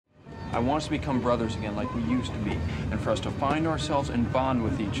I want us to become brothers again like we used to be, and for us to find ourselves and bond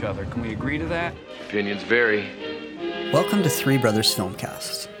with each other. Can we agree to that? Opinions vary. Welcome to Three Brothers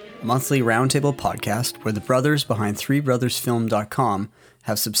Filmcast, a monthly roundtable podcast where the brothers behind threebrothersfilm.com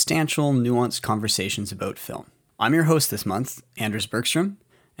have substantial, nuanced conversations about film. I'm your host this month, Anders Bergstrom,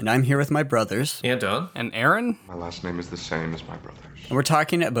 and I'm here with my brothers, Anton. And Aaron. My last name is the same as my brother's. And we're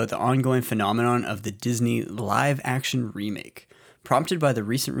talking about the ongoing phenomenon of the Disney live-action remake, prompted by the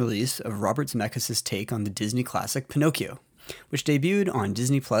recent release of Robert Zemeckis' take on the Disney classic Pinocchio, which debuted on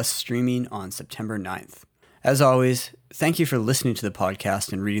Disney Plus streaming on September 9th. As always, thank you for listening to the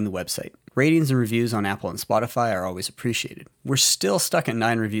podcast and reading the website. Ratings and reviews on Apple and Spotify are always appreciated. We're still stuck at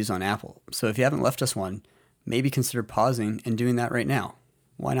 9 reviews on Apple, so if you haven't left us one, maybe consider pausing and doing that right now.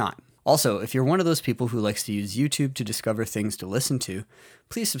 Why not? Also, if you're one of those people who likes to use YouTube to discover things to listen to,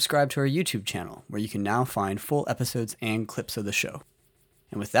 please subscribe to our YouTube channel, where you can now find full episodes and clips of the show.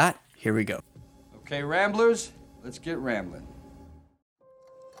 And with that, here we go. Okay, Ramblers, let's get rambling.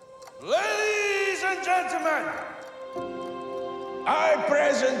 Ladies and gentlemen, I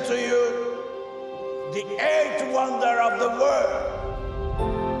present to you the eighth wonder of the world.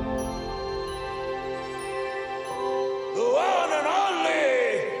 The one and only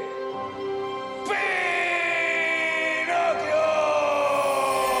Pinocchio!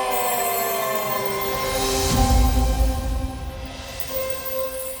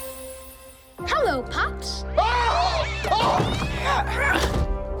 Hello, Pops.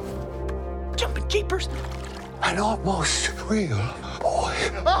 Jumping jeepers. An almost real boy.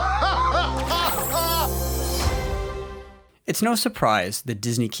 It's no surprise that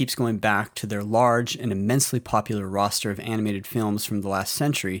Disney keeps going back to their large and immensely popular roster of animated films from the last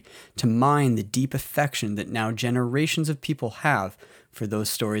century to mine the deep affection that now generations of people have for those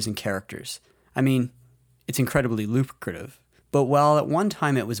stories and characters. I mean, it's incredibly lucrative. But while at one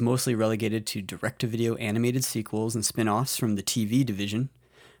time it was mostly relegated to direct-to-video animated sequels and spin-offs from the TV division,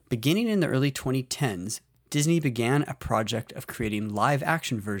 beginning in the early 2010s, Disney began a project of creating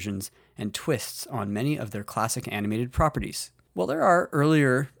live-action versions and twists on many of their classic animated properties. While there are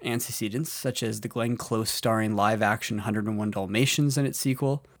earlier antecedents, such as the Glenn Close starring live-action 101 Dalmatians and its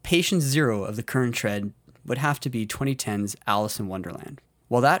sequel, patient zero of the current trend would have to be 2010's Alice in Wonderland.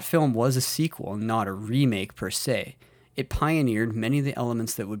 While that film was a sequel, not a remake per se, it pioneered many of the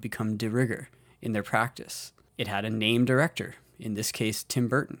elements that would become de rigueur in their practice. It had a named director, in this case Tim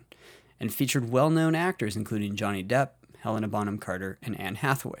Burton, and featured well-known actors including Johnny Depp, Helena Bonham Carter, and Anne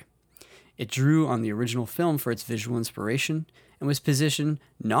Hathaway. It drew on the original film for its visual inspiration and was positioned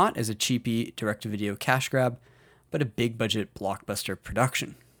not as a cheapy direct-to-video cash grab, but a big-budget blockbuster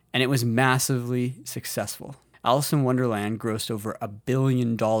production. And it was massively successful. Alice in Wonderland grossed over $1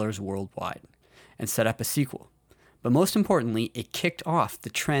 billion worldwide and set up a sequel. But most importantly, it kicked off the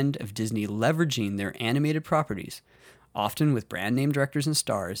trend of Disney leveraging their animated properties, often with brand-name directors and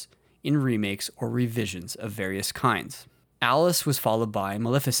stars, in remakes or revisions of various kinds. Alice was followed by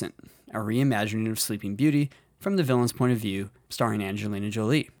Maleficent, a reimagining of Sleeping Beauty from the villain's point of view, starring Angelina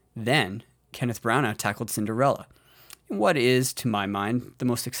Jolie. Then, Kenneth Branagh tackled Cinderella, in what is, to my mind, the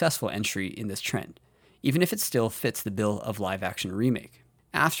most successful entry in this trend, even if it still fits the bill of live-action remake.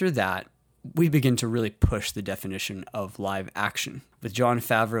 After that, we begin to really push the definition of live action, with Jon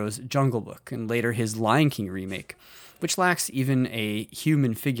Favreau's Jungle Book and later his Lion King remake, which lacks even a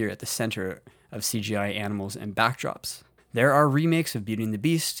human figure at the center of CGI animals and backdrops. There are remakes of Beauty and the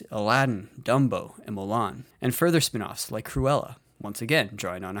Beast, Aladdin, Dumbo, and Mulan, and further spin-offs like Cruella, once again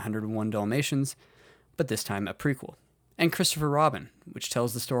drawing on 101 Dalmatians, but this time a prequel, and Christopher Robin, which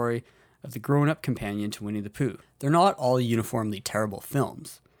tells the story of the grown-up companion to Winnie the Pooh. They're not all uniformly terrible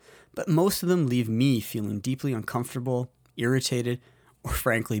films, but most of them leave me feeling deeply uncomfortable, irritated, or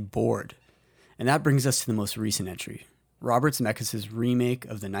frankly bored. And that brings us to the most recent entry, Robert Zemeckis' remake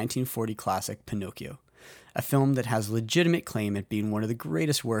of the 1940 classic Pinocchio, a film that has legitimate claim at being one of the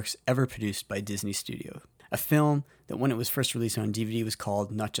greatest works ever produced by Disney Studio. A film that when it was first released on DVD was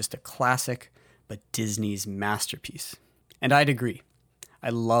called not just a classic, but Disney's masterpiece. And I'd agree. I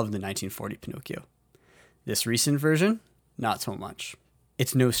love the 1940 Pinocchio. This recent version, not so much.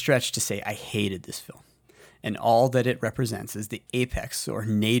 It's no stretch to say I hated this film, and all that it represents is the apex, or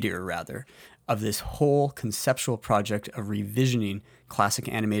nadir rather, of this whole conceptual project of revisioning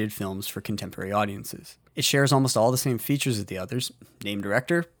classic animated films for contemporary audiences. It shares almost all the same features as the others. Named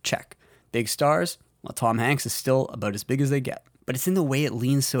director? Check. Big stars? Well, Tom Hanks is still about as big as they get. But it's in the way it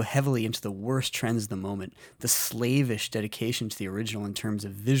leans so heavily into the worst trends of the moment, the slavish dedication to the original in terms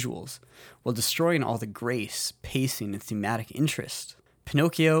of visuals, while destroying all the grace, pacing, and thematic interest.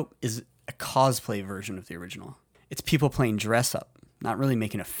 Pinocchio is a cosplay version of the original. It's people playing dress-up, not really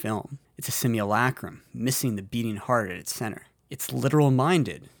making a film. It's a simulacrum, missing the beating heart at its center. It's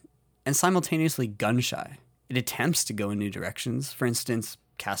literal-minded and simultaneously gun-shy. It attempts to go in new directions, for instance,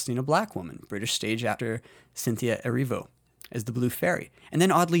 casting a black woman, British stage actor Cynthia Erivo, as the Blue Fairy, and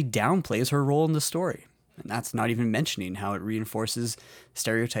then oddly downplays her role in the story. And that's not even mentioning how it reinforces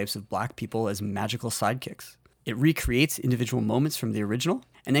stereotypes of black people as magical sidekicks. It recreates individual moments from the original,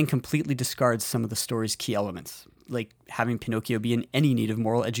 and then completely discards some of the story's key elements, like having Pinocchio be in any need of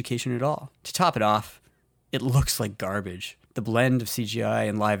moral education at all. To top it off, it looks like garbage. The blend of CGI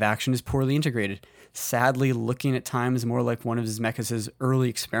and live action is poorly integrated, sadly looking at times more like one of Zemeckis' early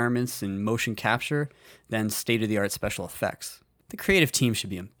experiments in motion capture than state-of-the-art special effects. The creative team should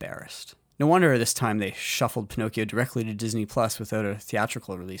be embarrassed. No wonder this time they shuffled Pinocchio directly to Disney Plus without a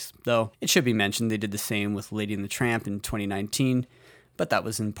theatrical release, though it should be mentioned they did the same with Lady and the Tramp in 2019, but that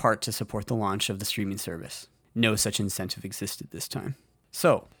was in part to support the launch of the streaming service. No such incentive existed this time.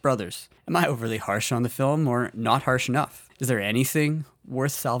 So, brothers, am I overly harsh on the film or not harsh enough? Is there anything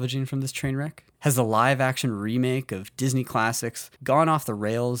worth salvaging from this train wreck? Has the live-action remake of Disney classics gone off the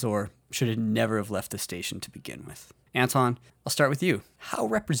rails, or should it never have left the station to begin with? Anton, I'll start with you. How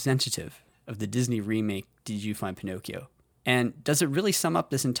representative of the Disney remake did you find Pinocchio? And does it really sum up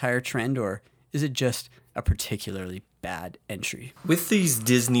this entire trend, or is it just a particularly bad entry? With these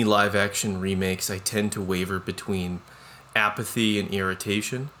Disney live-action remakes, I tend to waver between apathy and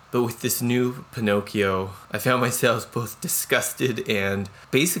irritation. But with this new Pinocchio, I found myself both disgusted and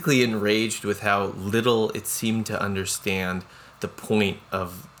basically enraged with how little it seemed to understand the point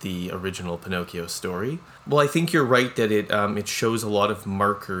of the original Pinocchio story. Well, I think you're right that it shows a lot of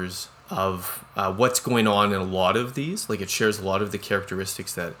markers of what's going on in a lot of these. Like, it shares a lot of the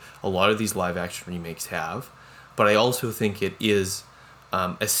characteristics that a lot of these live-action remakes have. But I also think it is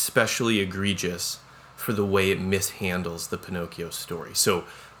especially egregious for the way it mishandles the Pinocchio story. So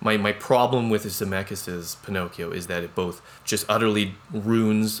my problem with Zemeckis' Pinocchio is that it both just utterly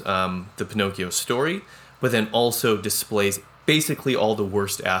ruins the Pinocchio story, but then also displays basically all the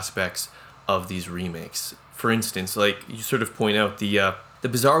worst aspects of these remakes. For instance, like you sort of point out, the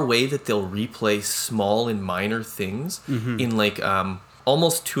bizarre way that they'll replay small and minor things in like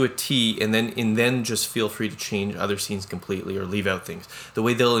almost to a T, and then just feel free to change other scenes completely or leave out things. The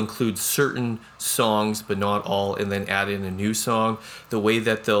way they'll include certain songs but not all, and then add in a new song. The way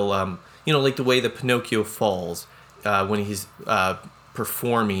that they'll like the way that Pinocchio falls when he's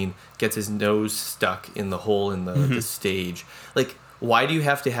performing, gets his nose stuck in the hole in the stage. Like, why do you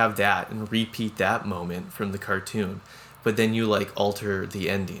have to have that and repeat that moment from the cartoon, but then you like alter the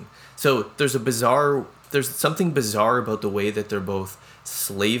ending? So there's something bizarre about the way that they're both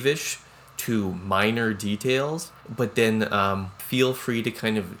slavish to minor details, but then feel free to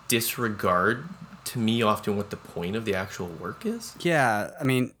kind of disregard, to me, often what the point of the actual work is. Yeah, I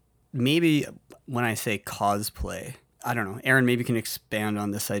mean, maybe when I say cosplay, I don't know. Aaron, maybe you can expand on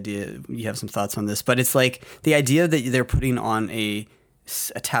this idea. You have some thoughts on this, but it's like the idea that they're putting on a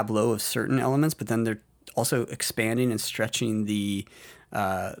tableau of certain elements, but then they're also expanding and stretching the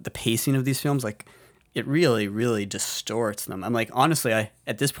pacing of these films. Like, it really, really distorts them. I'm like, honestly,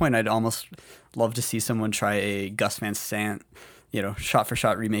 at this point, I'd almost love to see someone try a Gus Van Sant,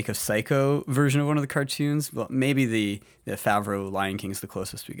 shot-for-shot remake of Psycho version of one of the cartoons. Well, maybe the Favreau Lion King's the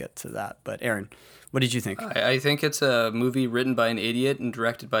closest we get to that. But Aaron, what did you think? I think it's a movie written by an idiot and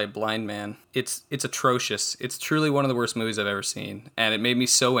directed by a blind man. It's atrocious. It's truly one of the worst movies I've ever seen. And it made me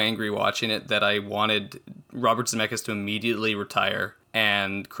so angry watching it that I wanted Robert Zemeckis to immediately retire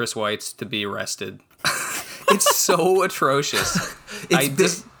and Chris Weitz to be arrested. It's so atrocious.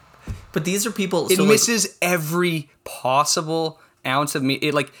 But these are people... It misses every possible ounce of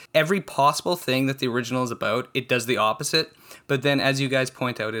me. Every possible thing that the original is about, it does the opposite. But then, as you guys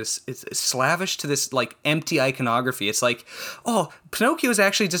point out, it's slavish to this empty iconography. It's like, oh, Pinocchio is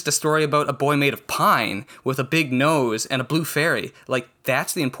actually just a story about a boy made of pine with a big nose and a blue fairy.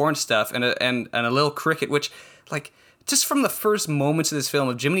 That's the important stuff, and a little cricket, which just from the first moments of this film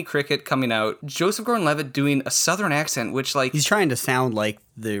of Jiminy Cricket coming out, Joseph Gordon-Levitt doing a southern accent, which he's trying to sound like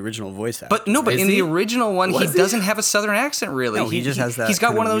the original voice actor. But no, but in the original one, he doesn't have a southern accent really. No, he just has that. He's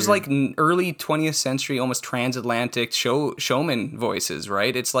got one of those early 20th century, almost transatlantic showman voices,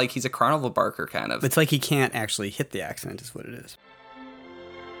 right? It's like he's a carnival barker kind of. It's like he can't actually hit the accent, is what it is.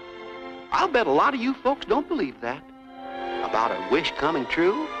 I'll bet a lot of you folks don't believe that. About a wish coming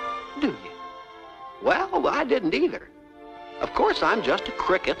true, do you? Well, I didn't either. Of course, I'm just a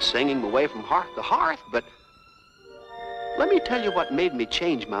cricket singing away from hearth to hearth, but let me tell you what made me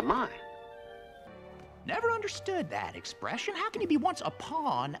change my mind. Never understood that expression. How can you be once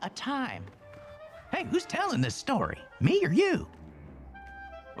upon a time? Hey, who's telling this story? Me or you?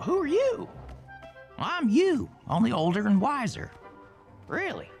 Well, who are you? Well, I'm you, only older and wiser.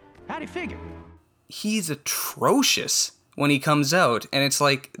 Really? How'd you figure? He's atrocious when he comes out, and it's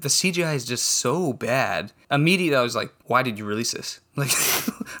like the CGI is just so bad. Immediately, I was like, "Why did you release this?"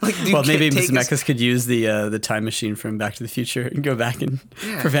 Dude, well, maybe Zemeckis could use the time machine from Back to the Future and go back and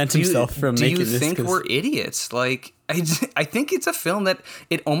prevent himself from making this. Do you think we're idiots? Like, I think it's a film that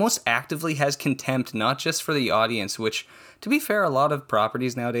it almost actively has contempt, not just for the audience, which, to be fair, a lot of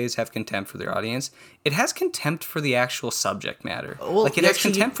properties nowadays have contempt for their audience. It has contempt for the actual subject matter. Well, it has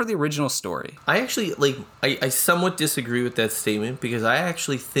contempt for the original story. I actually, I somewhat disagree with that statement, because I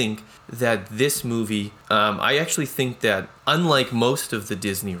actually think that this movie, I actually think that, unlike most of the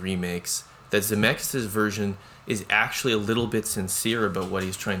Disney remakes, that Zemeckis' version is actually a little bit sincere about what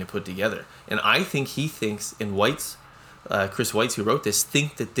he's trying to put together. And I think he thinks, and Chris Weitz, who wrote this,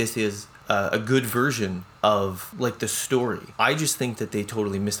 think that this is a good version of the story. I just think that they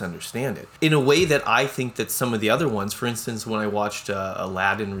totally misunderstand it in a way that I think that some of the other ones, for instance, when I watched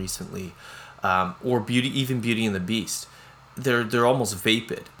Aladdin recently, or Beauty and the Beast, they're almost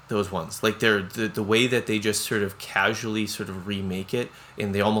vapid. Those ones, they're the way that they just sort of casually sort of remake it,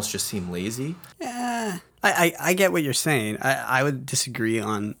 and they almost just seem lazy. Yeah, I get what you're saying. I would disagree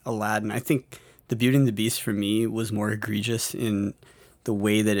on Aladdin. I think the Beauty and the Beast for me was more egregious in the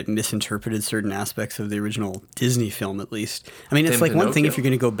way that it misinterpreted certain aspects of the original Disney film, at least. I mean, it's like Pinocchio. One thing if you're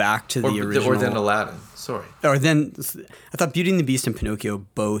going to go back to the original. Or then Aladdin, sorry. Or then, I thought Beauty and the Beast and Pinocchio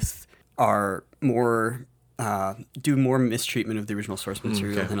both are more, do more mistreatment of the original source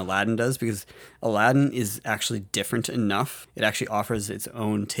material than Aladdin does, because Aladdin is actually different enough. It actually offers its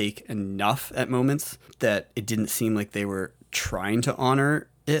own take enough at moments that it didn't seem like they were trying to honor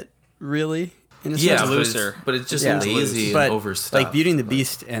it, really. Yeah, but it's just lazy and overstuffed. Like Beauty and the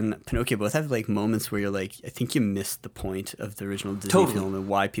Beast and Pinocchio both have moments where you're like, I think you missed the point of the original Disney film and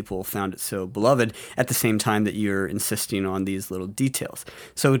why people found it so beloved, at the same time that you're insisting on these little details.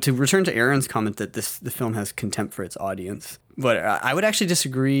 So to return to Aaron's comment that the film has contempt for its audience, but I would actually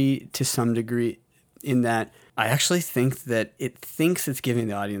disagree to some degree in that I actually think that it thinks it's giving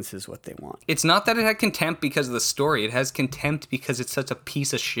the audiences what they want. It's not that it had contempt because of the story. It has contempt because it's such a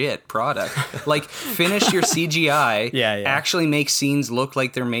piece of shit product. Finish your CGI. Actually make scenes look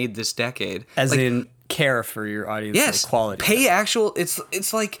like they're made this decade. As in care for your audience quality. Pay actual.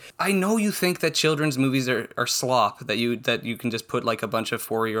 It's like, I know you think that children's movies are slop, that you can just put a bunch of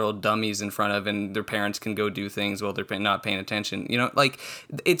 4-year-old dummies in front of and their parents can go do things while they're not paying attention.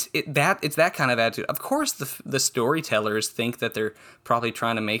 It's that kind of attitude. Of course the storytellers think that they're probably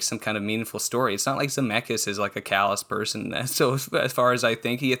trying to make some kind of meaningful story. It's not like Zemeckis is a callous person. So as far as I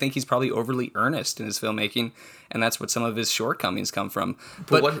think he's probably overly earnest in his filmmaking, and that's what some of his shortcomings come from.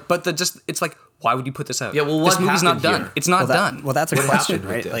 It's like, why would you put this out? Yeah, well, this movie's not done. Here? It's not done. Well, that's a question,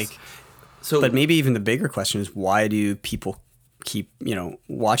 right? But maybe even the bigger question is, why do people keep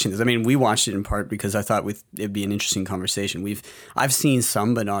watching this? I mean, we watched it in part because I thought it'd be an interesting conversation. I've seen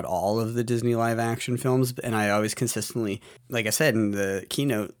some, but not all of the Disney live action films, and I always consistently, like I said in the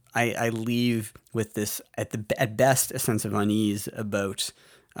keynote, I leave with this at best a sense of unease about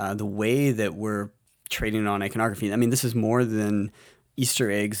the way that we're trading on iconography. I mean, this is more than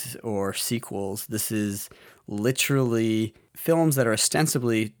Easter eggs or sequels. This is literally films that are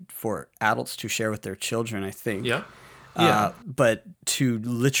ostensibly for adults to share with their children, I think. Yeah. But to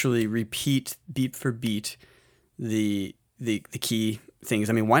literally repeat beat for beat the key things.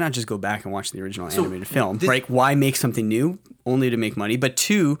 I mean, why not just go back and watch the original animated film, right? Why make something new only to make money? But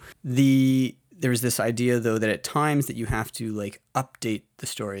two, there's this idea though that at times that you have to update the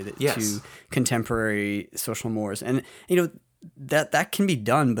story to contemporary social mores, and that can be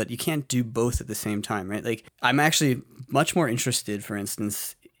done, but you can't do both at the same time, right? I'm actually much more interested, for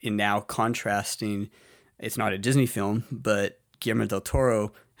instance, in now contrasting. It's not a Disney film, but Guillermo del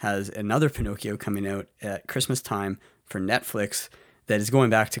Toro has another Pinocchio coming out at Christmas time for Netflix that is going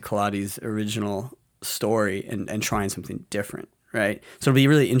back to Collodi's original story and trying something different, right? So it'll be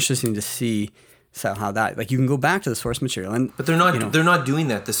really interesting to see how that you can go back to the source material, but they're not they're not doing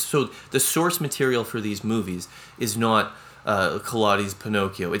that. So the source material for these movies is not Collodi's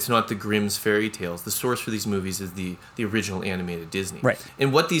Pinocchio. It's not the Grimm's fairy tales. The source for these movies is the original animated Disney. Right.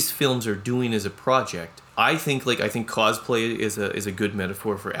 And what these films are doing as a project, I think cosplay is a good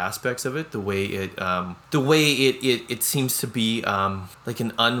metaphor for aspects of it. The way it seems to be an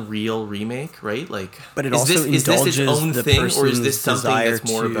Unreal remake, right? But it also indulges is this its own the thing, or is this something that's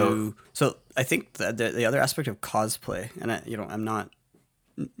more about? So I think the other aspect of cosplay, and I'm not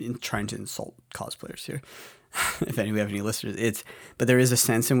trying to insult cosplayers here. If we have any listeners, but there is a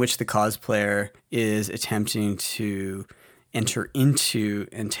sense in which the cosplayer is attempting to enter into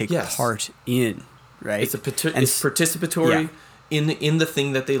and take part in, right? It's it's participatory in the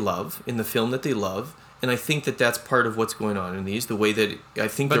thing that they love, in the film that they love. And I think that that's part of what's going on in these. The way that I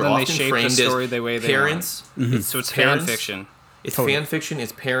think they're often framed as parents. So it's fan fiction. It's fan fiction.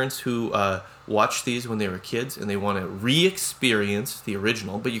 It's parents who watched these when they were kids and they want to re-experience the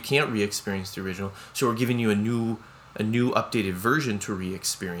original, but you can't re-experience the original. So we're giving you a new updated version to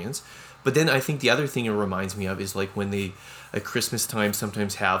re-experience. But then I think the other thing it reminds me of is like when they at Christmas time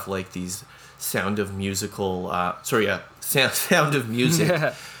sometimes have like these Sound of Music.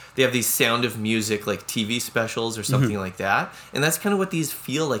 They have these Sound of Music like TV specials or something like that. And that's kind of what these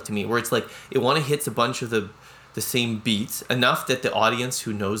feel like to me, where it's like it want to hit a bunch of the same beats enough that the audience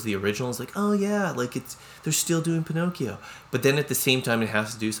who knows the original is like, oh yeah, like they're still doing Pinocchio. But then at the same time it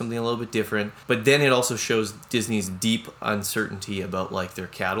has to do something a little bit different. But then it also shows Disney's deep uncertainty about like their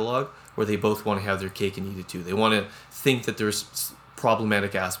catalog, where they both want to have their cake and eat it too. They want to think that there's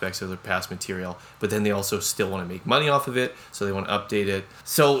problematic aspects of their past material, but then they also still want to make money off of it, so they want to update it.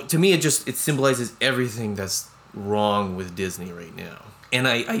 So to me, it symbolizes everything that's wrong with Disney right now. And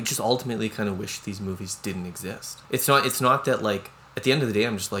I just ultimately kind of wish these movies didn't exist. It's not that like at the end of the day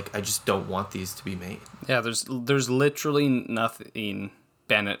I'm just like I just don't want these to be made. Yeah, there's literally nothing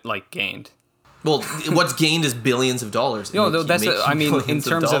Bennett like gained. Well, what's gained is billions of dollars. No, that's in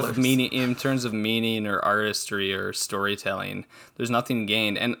terms of meaning or artistry or storytelling, there's nothing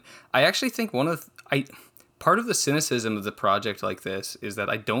gained. And I actually think part of the cynicism of the project like this is that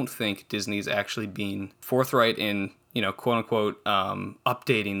I don't think Disney's actually being forthright in, quote unquote,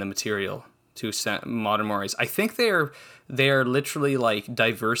 updating the material to modern mores. I think they are literally like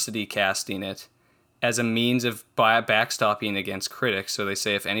diversity casting it as a means of backstopping against critics. So they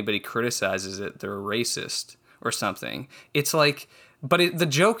say if anybody criticizes it, they're a racist or something. It's like, but the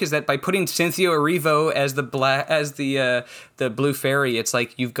joke is that by putting Cynthia Erivo as the blue fairy, it's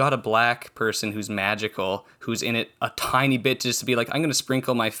like you've got a black person who's magical, who's in it a tiny bit just to be like, I'm going to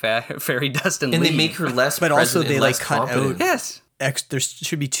sprinkle my fairy dust and leave. They make her less but also they like cut confident. out. Yes. There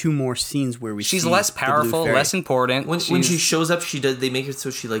should be 2 more scenes where she's less powerful, less important. When she shows up, they make it so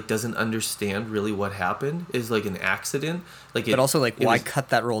she like doesn't understand really what happened. Is like an accident. But also like why cut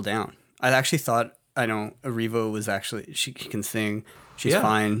that role down? I actually thought Erivo was actually she can sing. She's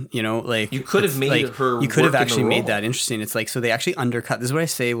fine. Like you could have made her. You could have actually made that interesting. It's like so they actually undercut. This is what I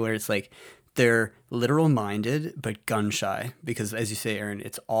say where it's like they're literal minded but gun shy because as you say, Aaron,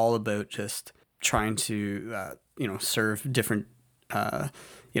 it's all about just trying to serve different.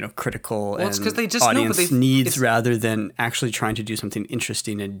 Critical and audience needs rather than actually trying to do something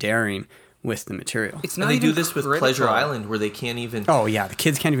interesting and daring with the material. It's not they do this with Pleasure Island where they can't even. Oh yeah, the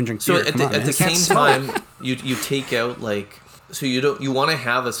kids can't even drink beer. So at the same time, you take out like so you want to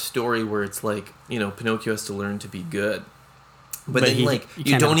have a story where it's like Pinocchio has to learn to be good. But then,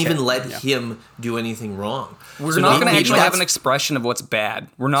 you don't even let him do anything wrong. We're not going to actually have an expression of what's bad.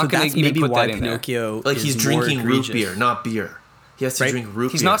 We're not going to even put that in Pinocchio there. Like he's drinking root beer, not beer. He has to drink root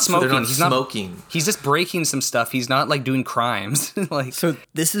beer. He's not smoking. So he's not smoking. He's just breaking some stuff. He's not like doing crimes. So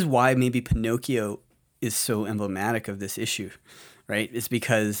this is why maybe Pinocchio is so emblematic of this issue, right? It's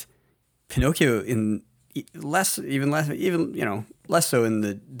because Pinocchio less so in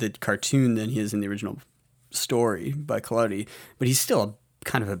the cartoon than he is in the original story by Collodi, but he's still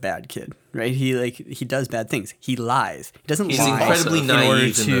kind of a bad kid, right? He does bad things. He lies. He doesn't lie. He's incredibly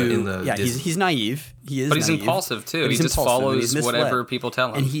naive he's naive. He is, but he's naive, impulsive too. He just follows whatever people tell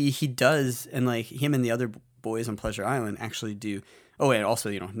him. And he does, and like him and the other boys on Pleasure Island actually do. Oh, and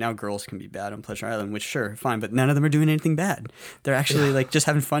also now girls can be bad on Pleasure Island, which sure, fine, but none of them are doing anything bad. They're actually like just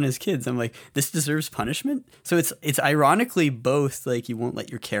having fun as kids. I'm like, this deserves punishment. So it's ironically both like you won't let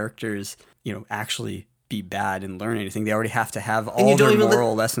your characters actually be bad and learn anything. They already have to have all their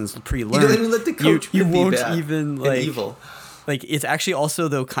moral lessons pre-learned. You don't even let the coach you won't be bad even like and evil. Like it's actually also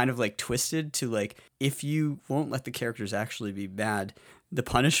though kind of like twisted to like if you won't let the characters actually be bad, the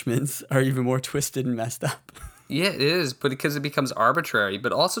punishments are even more twisted and messed up. Yeah, it is, but because it becomes arbitrary.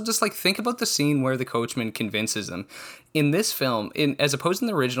 But also just like think about the scene where the coachman convinces them. In this film, as opposed to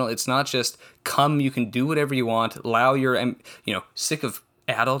the original, it's not just come, you can do whatever you want, allow your sick of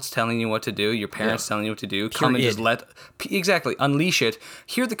adults telling you what to do, your parents telling you what to do, come and just unleash it.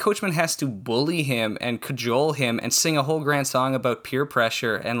 Here the coachman has to bully him and cajole him and sing a whole grand song about peer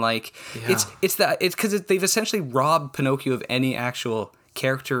pressure and it's because they've essentially robbed Pinocchio of any actual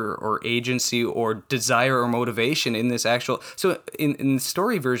character or agency or desire or motivation in this actual in the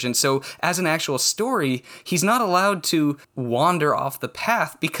story version. So as an actual story, he's not allowed to wander off the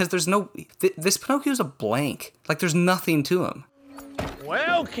path because there's this Pinocchio's a blank. Like there's nothing to him.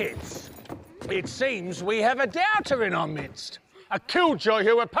 Well, kids, It seems we have a doubter in our midst. A killjoy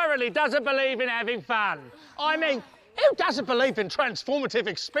who apparently doesn't believe in having fun. I mean, who doesn't believe in transformative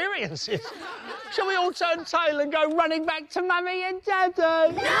experiences? Shall we all turn tail and go running back to Mummy and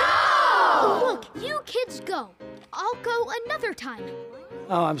Daddy? No! Look, you kids go. I'll go another time.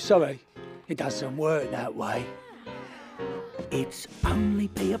 Oh, I'm sorry. It doesn't work that way. It's only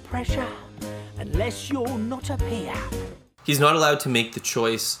peer pressure, unless you're not a peer. He's not allowed to make the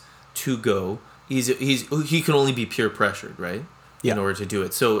choice to go. He can only be peer pressured, right? In order to do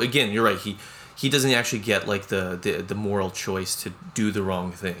it. So again, you're right. He doesn't actually get like the moral choice to do the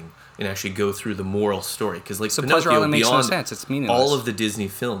wrong thing and actually go through the moral story. Because like So Pinocchio, Pleasure Island makes no beyond sense. It's meaningless. all of the Disney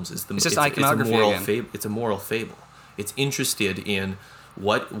films is It's just iconography a moral again. It's a moral fable. It's interested in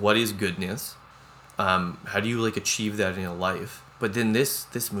what is goodness. How do you like achieve that in a life? But then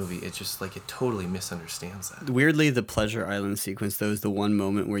this movie, it's just like it totally misunderstands that. Weirdly, the Pleasure Island sequence, though, is the one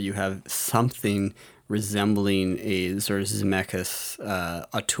moment where you have something resembling a sort of Zemeckis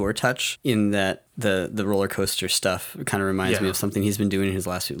auteur touch, in that the roller coaster stuff kind of reminds me of something he's been doing in his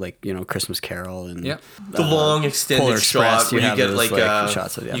last, like, you know, Christmas Carol and the long extended Polar shot Express, where you get those, like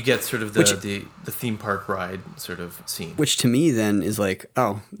shots of, you get sort of the theme park ride sort of scene, which to me then is like,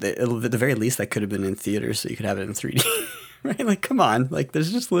 oh, at the very least that could have been in theaters, so you could have it in 3D. Right? Like, come on. Like,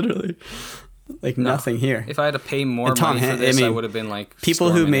 there's just literally like nothing here. If I had to pay more money for this, I would have been like...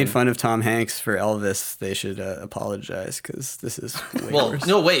 People who made fun of Tom Hanks for Elvis, they should apologize, because this is way worse.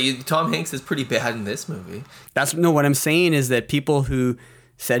 No, wait. Tom Hanks is pretty bad in this movie. What I'm saying is that people who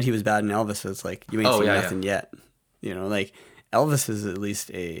said he was bad in Elvis, it's like, you ain't seen nothing yet. You know, like, Elvis is at least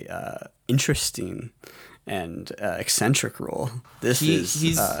a interesting and eccentric role. This is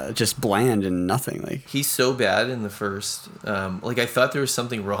just bland and nothing. Like, he's so bad in the first. Like, I thought there was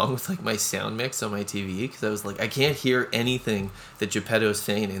something wrong with like my sound mix on my TV, because I was like, I can't hear anything that Geppetto's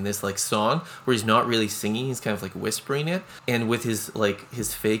saying in this like song, where he's not really singing. He's kind of like whispering it, and with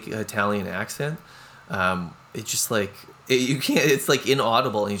his fake Italian accent, it's just like you can't. It's like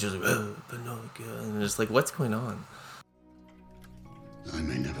inaudible, and he's just like, oh, Pinocchio, and it's like, what's going on? I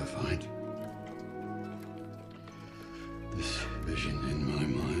may never find this vision in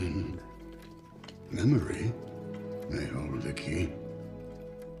my mind. Memory may hold the key.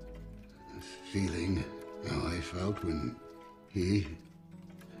 Feeling how I felt when he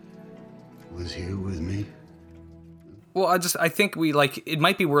was here with me. Well, I think it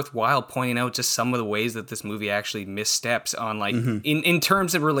might be worthwhile pointing out just some of the ways that this movie actually missteps on, like, in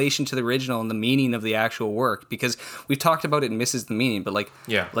terms of relation to the original and the meaning of the actual work, because we've talked about it misses the meaning, but like,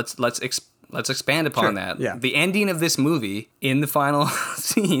 let's expand upon that. Yeah. The ending of this movie, in the final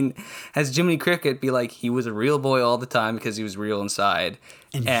scene, has Jiminy Cricket be like, he was a real boy all the time because he was real inside.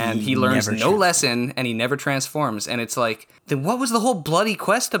 And he learns no lesson, and he never transforms. And it's like, then what was the whole bloody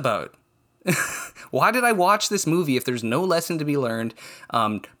quest about? Why did I watch this movie if there's no lesson to be learned?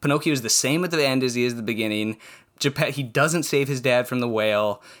 Pinocchio is the same at the end as he is at the beginning. He doesn't save his dad from the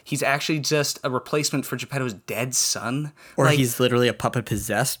whale. He's actually just a replacement for Geppetto's dead son. Or he's literally a puppet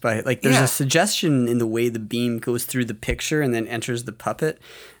possessed by, like, there's a suggestion in the way the beam goes through the picture and then enters the puppet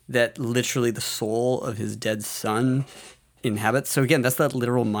that literally the soul of his dead son inhabits. So again, that's that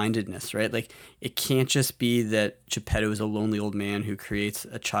literal mindedness, right? Like, it can't just be that Geppetto is a lonely old man who creates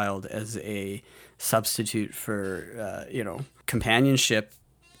a child as a substitute for, companionship,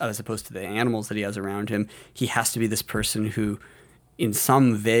 as opposed to the animals that he has around him. He has to be this person who, in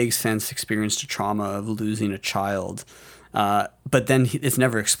some vague sense, experienced a trauma of losing a child. But then it's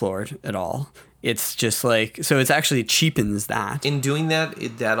never explored at all. It's just like, so it's actually cheapens that. In doing that,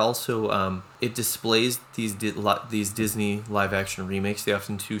 that also it displays these Disney live action remakes. They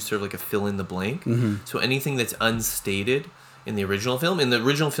often do sort of like a fill in the blank. So anything that's unstated in the original film, and the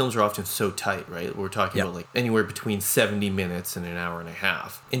original films are often so tight, right? We're talking about like anywhere between 70 minutes and an hour and a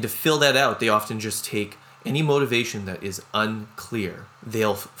half. And to fill that out, they often just take any motivation that is unclear.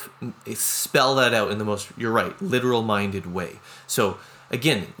 They'll spell that out in the most, you're right, literal-minded way. So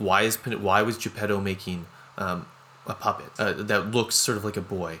again, why was Geppetto making a puppet that looks sort of like a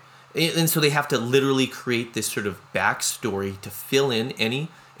boy? And so they have to literally create this sort of backstory to fill in any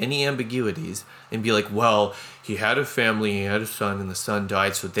ambiguities and be like, well, he had a family, he had a son, and the son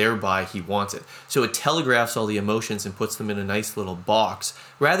died, so thereby he wants it. So it telegraphs all the emotions and puts them in a nice little box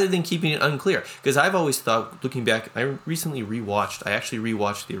rather than keeping it unclear. Because I've always thought, looking back, I actually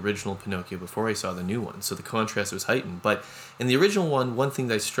rewatched the original Pinocchio before I saw the new one, so the contrast was heightened. But in the original one thing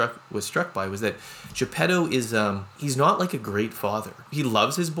that I was struck by was that Geppetto is he's not like a great father. He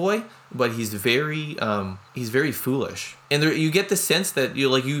loves his boy, but he's very foolish. And you get the sense that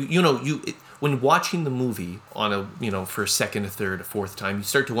when watching the movie on a, for a second, a third, a fourth time, you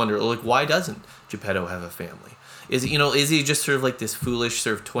start to wonder, like, why doesn't Geppetto have a family? Is he just sort of like this foolish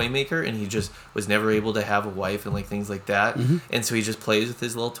sort of toy maker, and he just was never able to have a wife and like things like that, and so he just plays with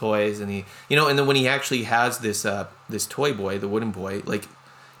his little toys, and he, and then when he actually has this this toy boy, the wooden boy, like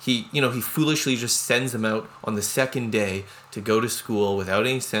he foolishly just sends him out on the second day to go to school without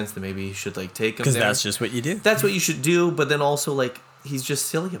any sense that maybe he should like take him there. Because that's just what you do. That's what you should do, but then also like he's just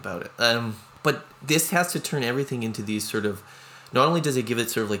silly about it. But this has to turn everything into these sort of. Not only does it give it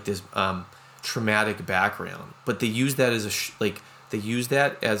sort of like this traumatic background, but they use that as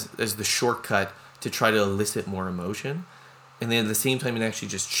as the shortcut to try to elicit more emotion, and then at the same time it actually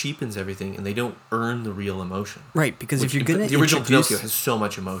just cheapens everything, and they don't earn the real emotion. Right, because if you're gonna the original Pinocchio has so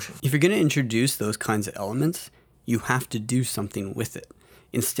much emotion. If you're gonna introduce those kinds of elements, you have to do something with it.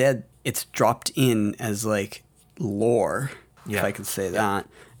 Instead, it's dropped in as like lore, if I could say that,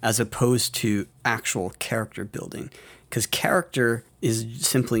 as opposed to actual character building. Because character is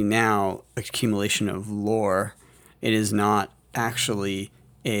simply now accumulation of lore. It is not actually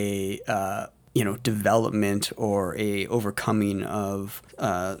a development or a overcoming of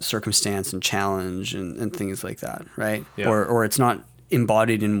circumstance and challenge and things like that, right? Yeah. Or it's not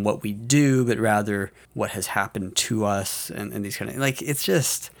embodied in what we do, but rather what has happened to us and these kind of like it's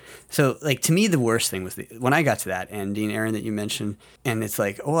just. So, like, to me, the worst thing was when I got to that ending, Aaron, that you mentioned, and it's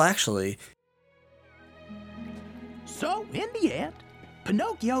like, oh, actually. So, in the end,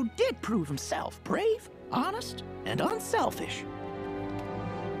 Pinocchio did prove himself brave, honest, and unselfish.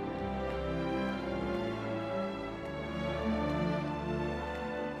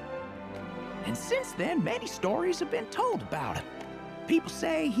 And since then, many stories have been told about him. People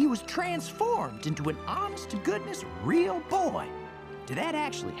say he was transformed into an honest-to-goodness real boy. Did that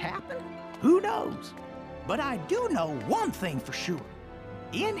actually happen? Who knows? But I do know one thing for sure.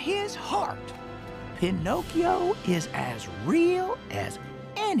 In his heart, Pinocchio is as real as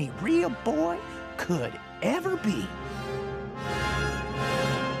any real boy could ever be.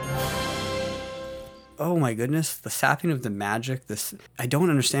 Oh my goodness, the sapping of the magic, I don't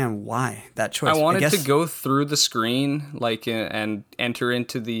understand why that choice. I wanted to go through the screen and enter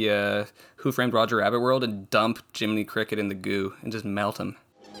into the Who Framed Roger Rabbit world and dump Jiminy Cricket in the goo and just melt him.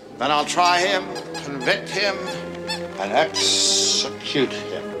 Then I'll try him, convict him, and execute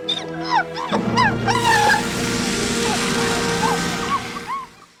him.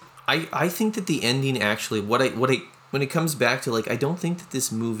 I think that the ending actually, when it comes back to, like, I don't think that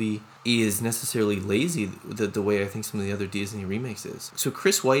this movie is necessarily lazy the way I think some of the other Disney remakes is. So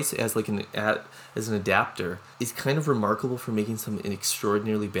Chris Weitz as an adapter is kind of remarkable for making some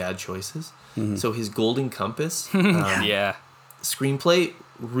extraordinarily bad choices. Mm-hmm. So his Golden Compass screenplay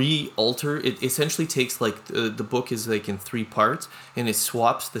it essentially takes like the book is like in 3 parts, and it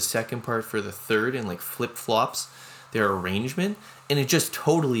swaps the second part for the third and like flip-flops their arrangement, and it just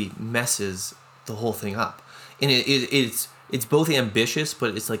totally messes the whole thing up. And it's both ambitious,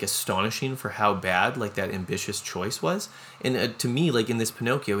 but it's like astonishing for how bad like that ambitious choice was. And to me, like in this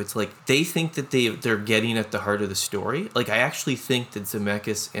Pinocchio, it's like they think that they're getting at the heart of the story. Like I actually think that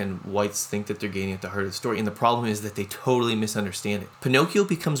Zemeckis and Weitz think that they're getting at the heart of the story. And the problem is that they totally misunderstand it. Pinocchio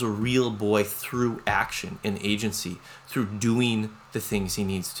becomes a real boy through action and agency, through doing the things he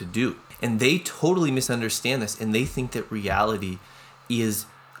needs to do. And they totally misunderstand this, and they think that reality is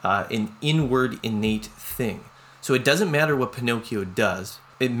an inward, innate thing. So it doesn't matter what Pinocchio does.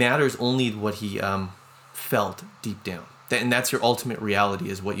 It matters only what he felt deep down. And that's your ultimate reality,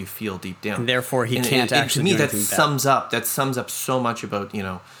 is what you feel deep down. And therefore, he can't actually do anything bad. That sums up so much about,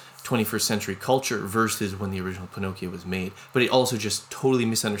 21st century culture versus when the original Pinocchio was made. But it also just totally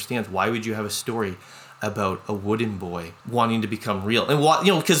misunderstands, why would you have a story about a wooden boy wanting to become real? And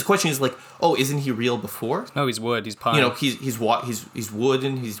because the question is like, oh, isn't he real before? No, he's wood. He's pine. He's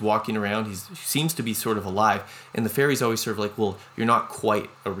wooden. He's walking around. He seems to be sort of alive. And the fairies always sort of like, well, you're not quite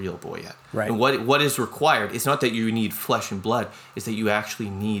a real boy yet. Right. And what is required? It's not that you need flesh and blood. It's that you actually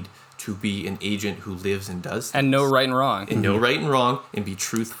need to be an agent who lives and does things. And know right and wrong. And know right and wrong, and be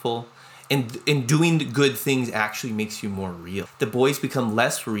truthful. And doing good things actually makes you more real. The boys become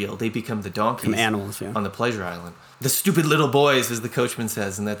less real. They become the donkeys. Become animals, yeah. On the pleasure island. The stupid little boys, as the coachman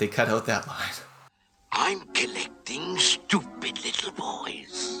says, and that they cut out that line. I'm collecting stupid little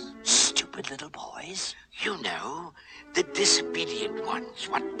boys. Stupid little boys? You know, the disobedient ones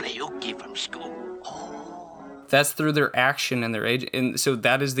what Pinocchio from school. Oh. That's through their action and their age, and so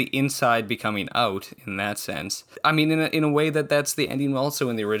that is the inside becoming out in that sense. I mean, in a way that's the ending also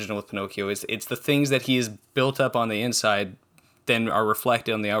in the original with Pinocchio. It's the things that he has built up on the inside then are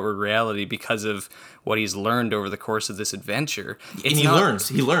reflected on the outward reality because of what he's learned over the course of this adventure. And he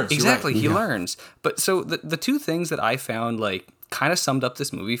learns. Exactly, You're right. he learns. But so the two things that I found like kind of summed up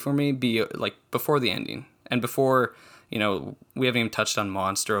this movie for me, be like before the ending and before, you know, we haven't even touched on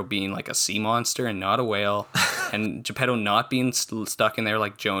Monstro being like a sea monster and not a whale, and Geppetto not being stuck in there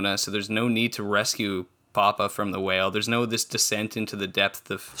like Jonah, so there's no need to rescue Papa from the whale. There's no this descent into the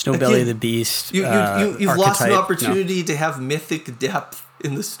depth of... There's no Belly of the Beast. You've lost an archetype. opportunity to have mythic depth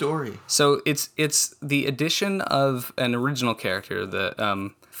in the story. So it's the addition of an original character,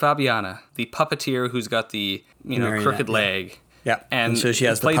 the Fabiana, the puppeteer who's got the crooked leg. Yeah, and so she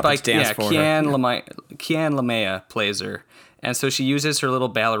has the played puppets by dance for her. Kian Lamea plays her, and so she uses her little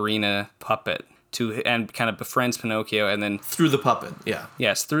ballerina puppet and kind of befriends Pinocchio, and then through the puppet,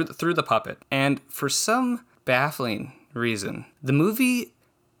 yes, through the puppet, and for some baffling reason, the movie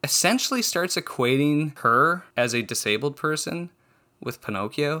essentially starts equating her as a disabled person with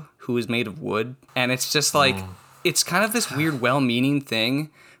Pinocchio, who is made of wood, and it's just like it's kind of this weird, well-meaning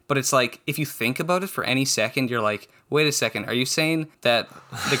thing. But it's like, if you think about it for any second, you're like, wait a second, are you saying that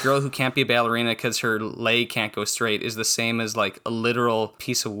the girl who can't be a ballerina because her leg can't go straight is the same as like a literal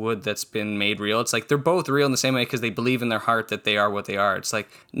piece of wood that's been made real? It's like, they're both real in the same way because they believe in their heart that they are what they are. It's like,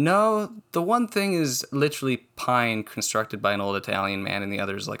 no, the one thing is literally pine constructed by an old Italian man and the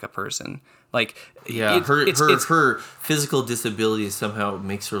other is like a person. Like, yeah, her physical disability somehow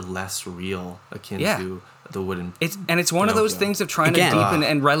makes her less real, akin to the wooden. It's one of those things of trying to deepen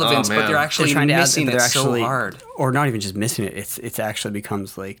and relevance, but they're actually missing it so hard, or not even just missing it. It's actually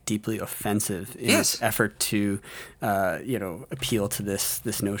becomes like deeply offensive in its effort to, appeal to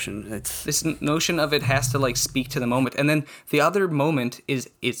this notion. It's this notion of it has to like speak to the moment, and then the other moment is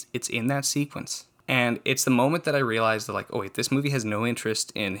it's in that sequence. And it's the moment that I realized that, like, oh, wait, this movie has no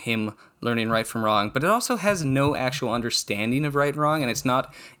interest in him learning right from wrong, but it also has no actual understanding of right and wrong, and it's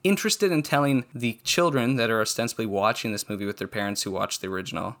not interested in telling the children that are ostensibly watching this movie with their parents who watched the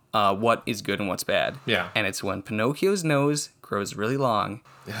original what is good and what's bad. Yeah. And it's when Pinocchio's nose grows really long,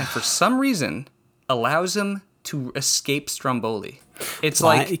 and for some reason allows him to escape Stromboli. It's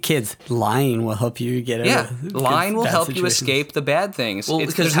like kids, lying will help you get out. Yeah, of lying will help you escape the bad things. Well,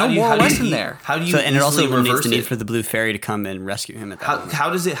 there's no moral lesson there. How do you? And it also eliminates the need for the blue fairy to come and rescue him at that moment. How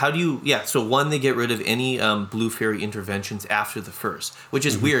does it? How do you? Yeah. So one, they get rid of any blue fairy interventions after the first, which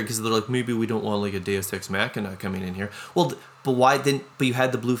is weird because they're like, maybe we don't want like a Deus Ex Machina coming in here. Well, but why then? But you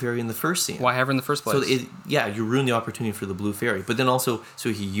had the blue fairy in the first scene. Why have her in the first place? So you ruin the opportunity for the blue fairy. But then also,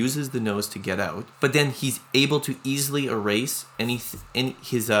 so he uses the nose to get out. But then he's able to easily erase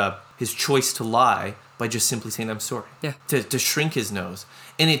his choice to lie by just simply saying I'm sorry. Yeah. To shrink his nose.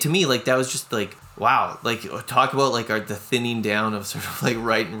 And to me, like, that was just like, wow. Like, talk about like the thinning down of sort of like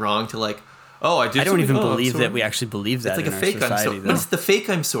right and wrong to like, oh, I don't even believe that we actually believe that. It's like in a fake society, I'm sorry. But it's the fake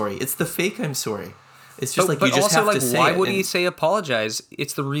I'm sorry. It's the fake I'm sorry. It's just but you just also, have like, to say why it. would he say apologize?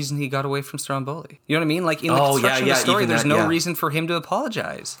 It's the reason he got away from Stromboli. You know what I mean? Like in the construction of the story, there's no reason for him to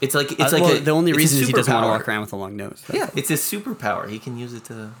apologize. It's like the only reason is he doesn't want to walk around with a long nose. Yeah, it's his superpower. He can use it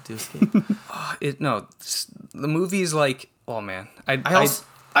to escape. The movie's like, oh man, I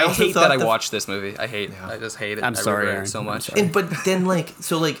hate thought that I watched this movie. I just hate it. I'm sorry, regret Aaron. it so much. But then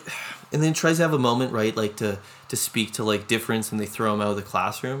and then tries to have a moment, right? Like to speak to like difference, and they throw him out of the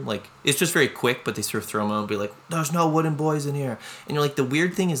classroom. Like it's just very quick, but they sort of throw him out and be like, "There's no wooden boys in here." And you're like, the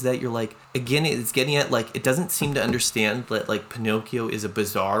weird thing is that you're like, again, it's getting at like it doesn't seem to understand that like Pinocchio is a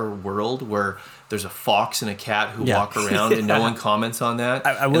bizarre world where there's a fox and a cat who walk around and no one comments on that.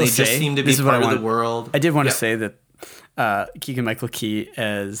 I will and they say, just seem to be part of the world. I did want to say that Keegan-Michael Key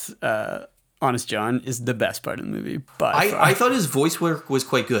as Honest John is the best part of the movie. I thought his voice work was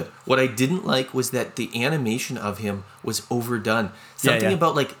quite good. What I didn't like was that the animation of him was overdone. Something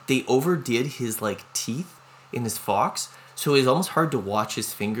about like they overdid his like teeth in his fox, so it's almost hard to watch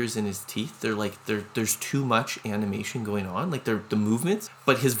his fingers and his teeth. They're like there's too much animation going on, like the movements.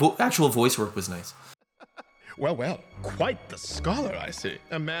 But his actual voice work was nice. Well, quite the scholar, I see.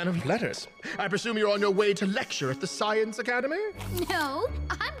 A man of letters. I presume you're on your way to lecture at the Science Academy? No,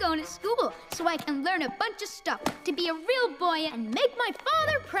 I'm going to school so I can learn a bunch of stuff to be a real boy and make my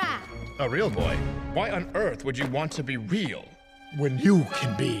father proud. A real boy? Why on earth would you want to be real when you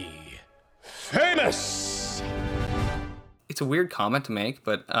can be famous? It's a weird comment to make,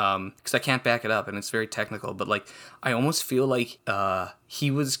 but because I can't back it up and it's very technical, but like I almost feel like he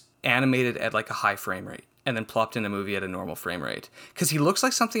was animated at like a high frame rate and then plopped in a movie at a normal frame rate, because he looks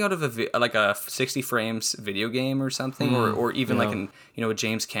like something out of a 60 frames video game or something, or even like a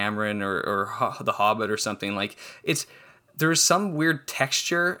James Cameron or The Hobbit or something. Like there's some weird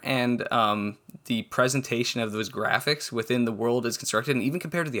texture and the presentation of those graphics within the world is constructed, and even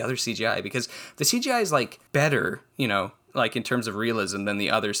compared to the other CGI, because the CGI is like better, you know, like in terms of realism than the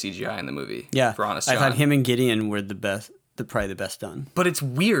other CGI in the movie. Yeah, for Honest I John. thought him and Gideon were the best, probably the best done. But it's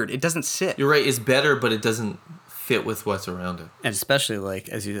weird. It doesn't sit. You're right. It's better, but it doesn't fit with what's around it. And especially like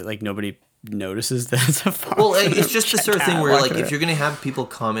as you like, nobody notices that it's a farm. Well, it's just the sort of thing where like walking if you're gonna have people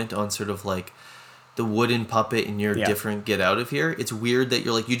comment on sort of like the wooden puppet and you're different, get out of here. It's weird that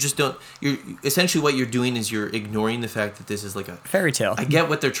you're like, you just don't, you're essentially what you're doing is you're ignoring the fact that this is like a fairy tale. I get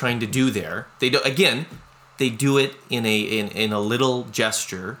what they're trying to do there. They do, again, they do it in a little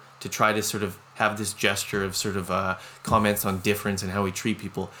gesture to try to sort of have this gesture of sort of comments on difference and how we treat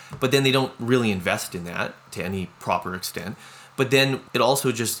people, but then they don't really invest in that to any proper extent. But then it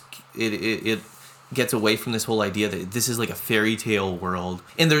also just it gets away from this whole idea that this is like a fairy tale world,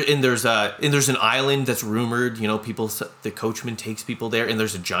 and there's an island that's rumored, you know, the coachman takes people there, and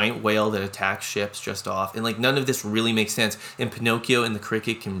there's a giant whale that attacks ships just off, and like none of this really makes sense. And Pinocchio and the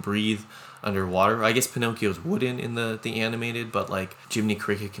cricket can breathe underwater. I guess Pinocchio's wooden in the animated, but like Jiminy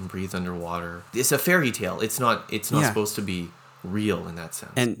Cricket can breathe underwater. It's a fairy tale. It's not supposed to be real in that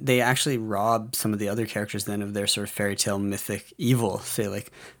sense. And they actually rob some of the other characters then of their sort of fairy tale mythic evil. Say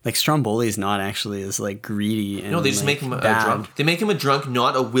like Stromboli is not actually as like greedy and no, they just like, make him a bad. drunk. They make him a drunk,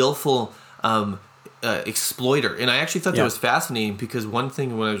 not a willful exploiter. And I actually thought that was fascinating, because one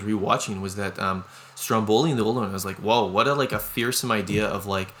thing when I was rewatching was that Stromboli in the old one, I was like, whoa, what a fearsome idea of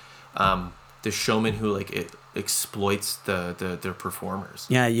like the showman who like exploits their performers.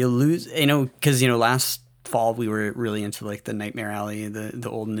 Yeah, you lose, you know, because you know last fall we were really into like the Nightmare Alley, the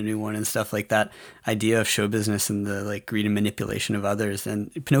old and the new one and stuff like that idea of show business and the like greed and manipulation of others,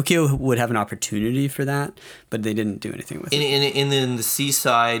 and Pinocchio would have an opportunity for that, but they didn't do anything with it. In the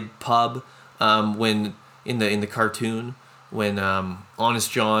seaside pub, when in the cartoon, when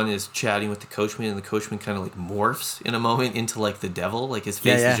Honest John is chatting with the coachman, and the coachman kind of like morphs in a moment into like the devil, like his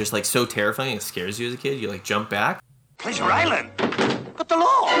face is just like so terrifying, it scares you as a kid, you like jump back. Pleasure Island! But the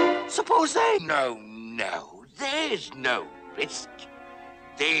law! Suppose they... No, there's no risk.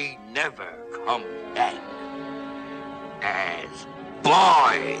 They never come back as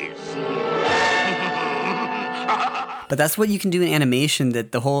boys. But that's what you can do in animation,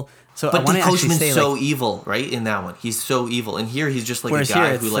 that the whole... So but I want the to actually coachman's say, so like, evil, right? In that one, he's so evil, and here he's just like whereas a guy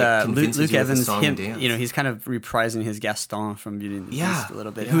here who like convinces Luke you Evans, with the song him, and dance. you know, he's kind of reprising his Gaston from Beauty and the Beast a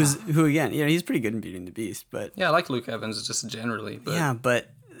little bit. Who again, you know, he's pretty good in Beauty and the Beast, but yeah, I like Luke Evans just generally. But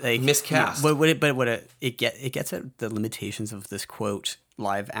but like miscast. It gets at the limitations of this quote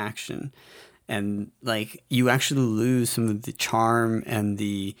live action. And like you actually lose some of the charm and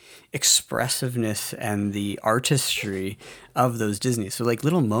the expressiveness and the artistry of those Disney. So like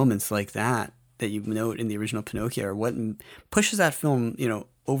little moments like that you note in the original Pinocchio are what pushes that film, you know,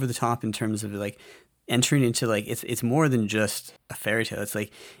 over the top in terms of like entering into like it's more than just a fairy tale.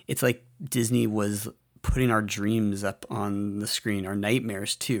 It's like Disney was putting our dreams up on the screen, our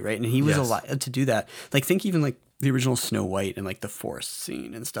nightmares too, right? And he was allowed to do that. Like think even like the original Snow White and like the forest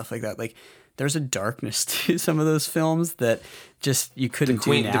scene and stuff like that. Like there's a darkness to some of those films that just you couldn't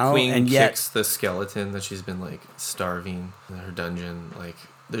do now. The queen and yet kicks the skeleton that she's been like starving in her dungeon. Like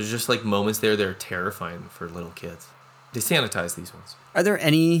there's just like moments there that are terrifying for little kids. They sanitize these ones. Are there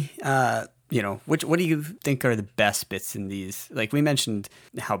any you know, what do you think are the best bits in these? Like we mentioned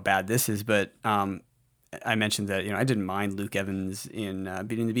how bad this is, but I mentioned that, you know, I didn't mind Luke Evans in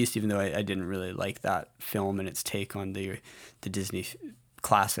Beauty and the Beast, even though I didn't really like that film and its take on the Disney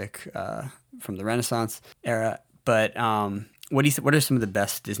classic from the Renaissance era. But what are some of the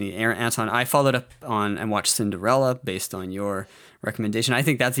best Disney? Anton, I followed up on and watched Cinderella based on your recommendation. I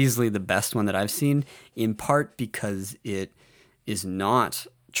think that's easily the best one that I've seen, in part because it is not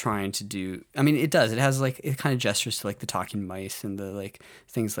trying to do, I mean, it does. It has like, it kind of gestures to like the talking mice and the like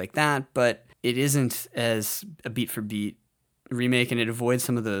things like that, but it isn't as a beat for beat remake, and it avoids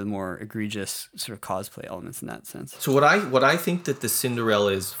some of the more egregious sort of cosplay elements in that sense. So what I think that the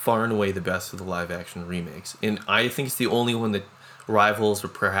Cinderella is far and away the best of the live action remakes, and I think it's the only one that rivals or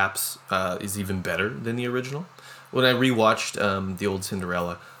perhaps is even better than the original. When I rewatched the old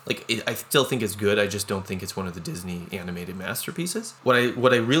Cinderella, I still think it's good. I just don't think it's one of the Disney animated masterpieces. What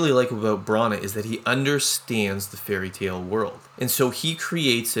I really like about Branagh is that he understands the fairy tale world, and so he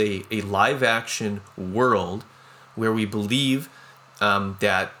creates a live action world where we believe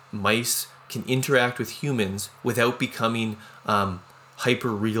that mice can interact with humans without becoming hyper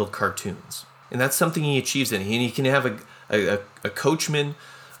real cartoons, and that's something he achieves in. And he can have a coachman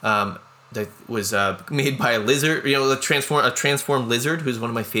that was made by a lizard, you know, a transformed lizard, who's one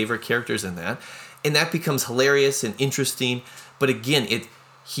of my favorite characters in that. and that becomes hilarious and interesting. But again,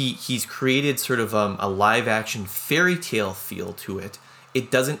 he's created sort of a live action fairy tale feel to it. It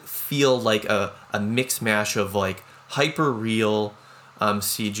doesn't feel like a mix mash of like hyper real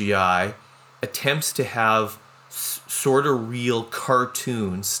CGI, attempts to have sort of real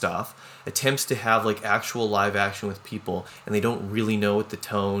cartoon stuff, attempts to have like actual live action with people, and they don't really know what the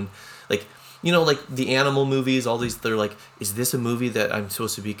tone, like, you know, like the animal movies, all these, they're like, is this a movie that I'm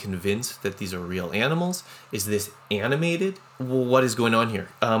supposed to be convinced that these are real animals? Is this animated? Well, what is going on here?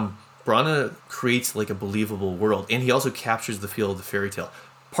 Branagh creates like a believable world, and he also captures the feel of the fairy tale,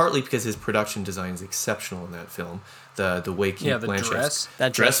 partly because his production design is exceptional in that film. The way Kate Blanchett's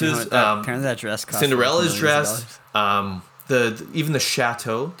dresses, apparently that dress cost Cinderella's dress, even the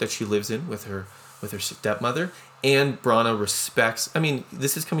chateau that she lives in with her stepmother. And Branagh respects, I mean,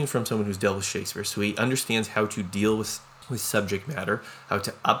 this is coming from someone who's dealt with Shakespeare, so he understands how to deal with subject matter, how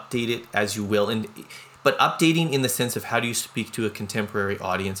to update it as you will, but updating in the sense of how do you speak to a contemporary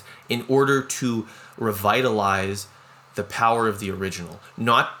audience in order to revitalize the power of the original,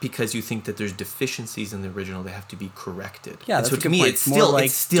 not because you think that there's deficiencies in the original that have to be corrected. Yeah, and that's so a to good me, point. it's still like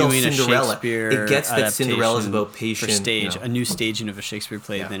Cinderella. Shakespeare It gets that adaptation Cinderella's about patience. for stage, a new staging of a Shakespeare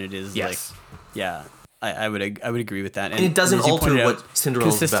play than it is like, yeah. I would agree with that, and it doesn't as you alter pointed what out,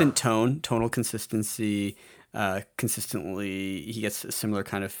 Cinderella's consistent about. tonal consistency. Consistently, he gets a similar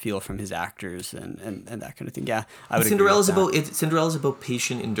kind of feel from his actors and that kind of thing. Yeah, I would. Cinderella's about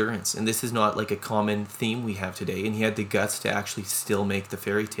patient endurance, and this is not like a common theme we have today. And he had the guts to actually still make the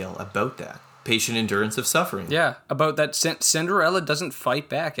fairy tale about that patient endurance of suffering. Yeah, about that. Cinderella doesn't fight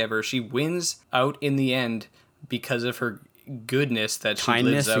back ever. She wins out in the end because of her goodness that she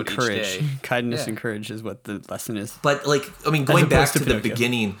lives out each day. Kindness and courage is what the lesson is. But like, I mean, going back to the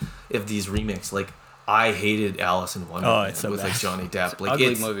beginning of these remakes, like, I hated Alice in Wonderland with like Johnny Depp. Like,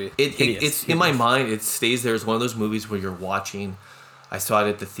 ugly movie. It's in my mind. It stays there as one of those movies where you're watching. I saw it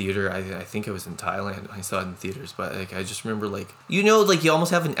at the theater. I think it was in Thailand. I saw it in theaters, but like I just remember like, you know, like you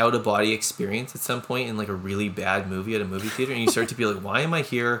almost have an out of body experience at some point in like a really bad movie at a movie theater, and you start to be like, why am I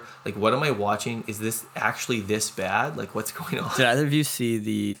here? Like, what am I watching? Is this actually this bad? Like, what's going on? Did either of you see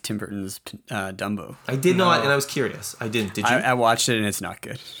the Tim Burton's Dumbo? I did not, and I was curious. I didn't. Did you? I watched it and it's not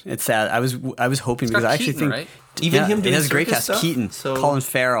good. It's sad. I was hoping It's because got I actually Keaton, think right? Even him doing it has a great circus cast. stuff? Keaton, So- Colin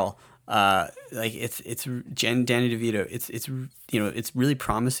Farrell. Like it's Danny DeVito. It's you know, it's really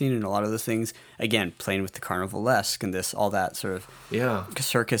promising in a lot of those things. Again, playing with the carnivalesque and all that sort of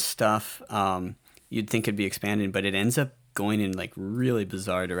circus stuff. You'd think it'd be expanded, but it ends up going in like really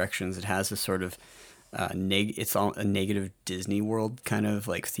bizarre directions. It has this sort of it's all a negative Disney World kind of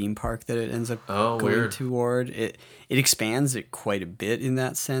like theme park that it ends up going weird. toward. It expands it quite a bit in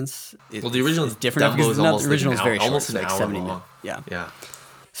that sense. Well, the original is different. Dumbo is almost the original is very short. almost It's an like hour 70 long. minutes. Yeah. Yeah.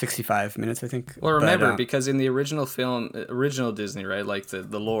 65 minutes, I think. Well, remember, But, because in the original film, original Disney, right, like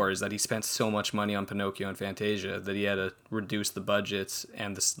the lore is that he spent so much money on Pinocchio and Fantasia that he had to reduce the budgets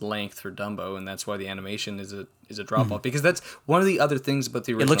and the length for Dumbo, and that's why the animation is a drop-off. Because that's one of the other things about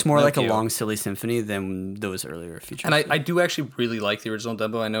the original it looks more like a Pinocchio. long, silly symphony than those earlier features. And I do actually really like the original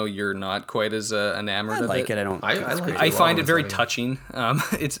Dumbo. I know you're not quite as enamored of it. I like it. I don't. I find it very touching.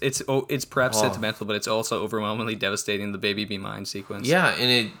 It's perhaps sentimental, but it's also overwhelmingly devastating. The Baby Be Mine sequence. Yeah,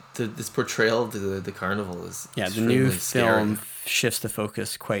 and this portrayal of the carnival is the new extremely film shifts the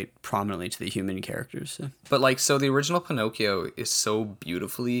focus quite prominently to the human characters. So. But so the original Pinocchio is so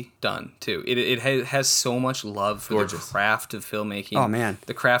beautifully done too. It has so much love for the craft of filmmaking. Oh man,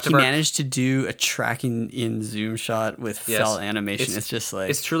 the craft he of managed to do a tracking in zoom shot with cell animation. It's just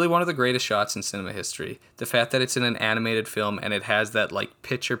like it's truly one of the greatest shots in cinema history. The fact that it's in an animated film and it has that like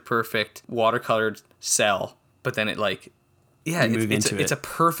picture perfect watercolored cell, but then it like. Yeah, it's a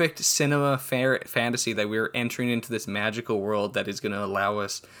perfect cinema fantasy that we're entering into this magical world that is going to allow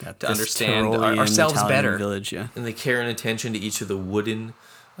us to understand ourselves Italian better. Village, yeah. And they care and attention to each of the wooden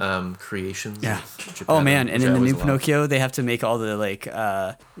creations. Yeah. of Japan, Oh man, and which in I the new always love. Pinocchio, they have to make all the like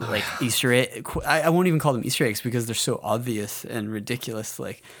Easter egg. I won't even call them Easter eggs because they're so obvious and ridiculous.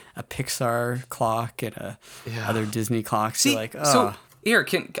 Like a Pixar clock and other Disney clocks. See, You're like, so here,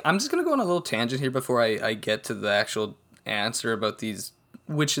 I'm just going to go on a little tangent here before I get to the actual answer about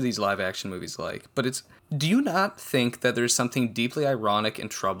which of these live action movies like. But do you not think that there's something deeply ironic and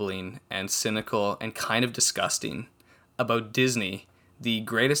troubling and cynical and kind of disgusting about Disney, the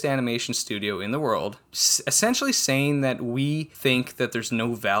greatest animation studio in the world, essentially saying that we think that there's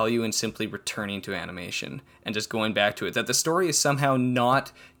no value in simply returning to animation and just going back to it, that the story is somehow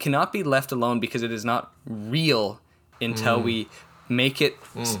cannot be left alone because it is not real until we make it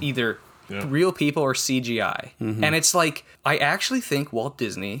either real people or CGI. And it's like, I actually think Walt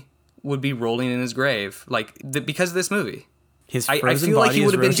Disney would be rolling in his grave, like because of this movie. His I frozen feel like he body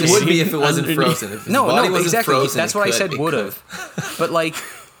would have been is just Would be if it wasn't frozen. If his body wasn't exactly. frozen, That's it why I could- said it would could. have. But like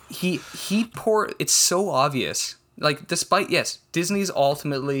he poured. It's so obvious. Like despite yes, Disney's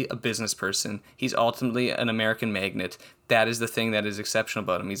ultimately a business person. He's ultimately an American magnet. That is the thing that is exceptional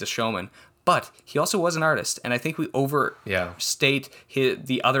about him. He's a showman. But he also was an artist, and I think we overstate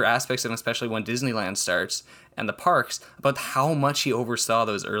the other aspects of him, especially when Disneyland starts and the parks, about how much he oversaw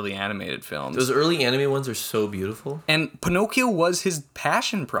those early animated films. Those early anime ones are so beautiful. And Pinocchio was his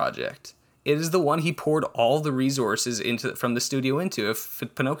passion project. It is the one he poured all the resources from the studio into. If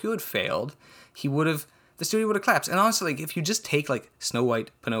Pinocchio had failed, the studio would have collapsed. And honestly, like, if you just take like Snow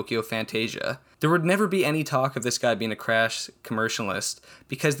White, Pinocchio, Fantasia, there would never be any talk of this guy being a crash commercialist,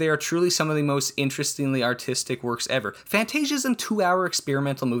 because they are truly some of the most interestingly artistic works ever. Fantasia's a 2-hour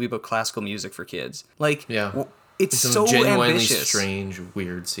experimental movie about classical music for kids. Like, it's some so genuinely ambitious. strange,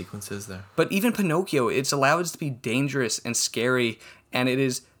 weird sequences there. But even Pinocchio, it's allowed to be dangerous and scary, and it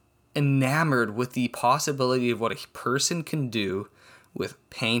is enamored with the possibility of what a person can do with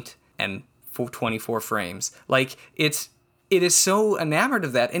paint and 24 frames. Like, it is so enamored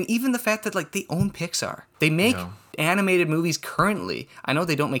of that. And even the fact that, like, they own Pixar. They make animated movies currently. I know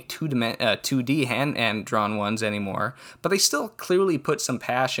they don't make 2D hand-drawn ones anymore, but they still clearly put some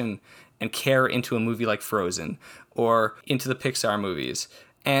passion and care into a movie like Frozen or into the Pixar movies.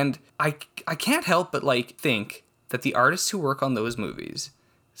 And I can't help but, like, think that the artists who work on those movies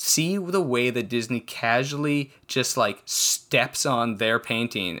see the way that Disney casually just like steps on their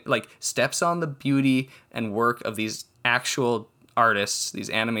painting, like steps on the beauty and work of these actual artists, these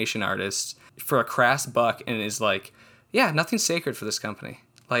animation artists, for a crass buck, and is like, yeah, nothing's sacred for this company.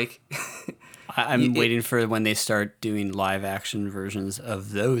 Like, I'm waiting for when they start doing live action versions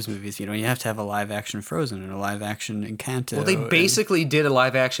of those movies. You know, you have to have a live action Frozen and a live action Encanto. Well, they basically did a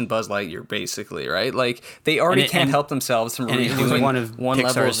live action Buzz Lightyear, basically, right? Like, they already can't help themselves from doing one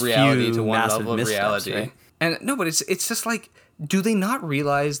level of reality to one level of reality. Right? And no, but it's just like, do they not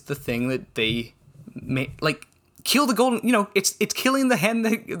realize the thing that they make? Like, kill the golden, you know, it's killing the hen,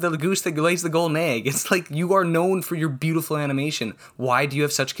 the goose that lays the golden egg. It's like, you are known for your beautiful animation. Why do you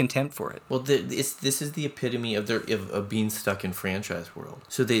have such contempt for it? Well, this is the epitome of being stuck in franchise world.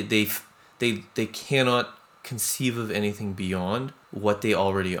 So they cannot conceive of anything beyond what they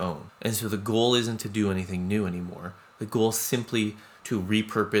already own. And so the goal isn't to do anything new anymore. The goal is simply to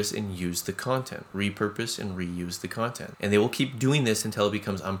repurpose and use the content. Repurpose and reuse the content. And they will keep doing this until it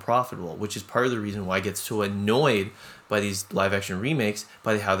becomes unprofitable, which is part of the reason why I get so annoyed by these live action remakes,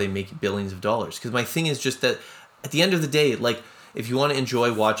 by how they make billions of dollars. Because my thing is just that at the end of the day, like, if you want to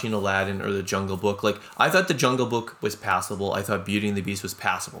enjoy watching Aladdin or The Jungle Book, like, I thought The Jungle Book was passable. I thought Beauty and the Beast was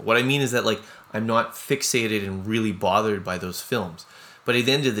passable. What I mean is that, like, I'm not fixated and really bothered by those films. But at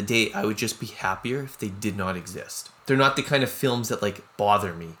the end of the day, I would just be happier if they did not exist. They're not the kind of films that, like,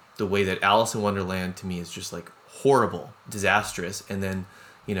 bother me the way that Alice in Wonderland to me is just, like, horrible, disastrous, and then,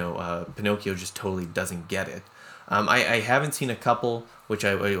 you know, Pinocchio just totally doesn't get it. I haven't seen a couple, which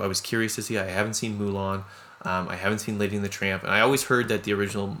I was curious to see. I haven't seen Mulan. I haven't seen Lady and the Tramp. And I always heard that the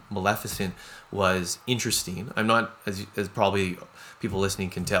original Maleficent was interesting. I'm not, as probably people listening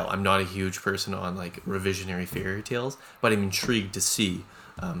can tell, I'm not a huge person on, like, revisionary fairy tales, but I'm intrigued to see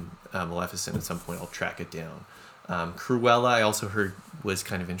Maleficent at some point. I'll track it down. Cruella, I also heard, was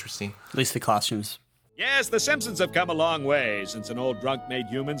kind of interesting. At least the costumes. Yes, the Simpsons have come a long way since an old drunk made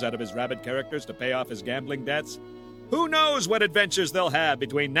humans out of his rabbit characters to pay off his gambling debts. Who knows what adventures they'll have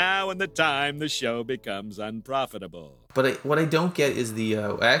between now and the time the show becomes unprofitable. But what I don't get is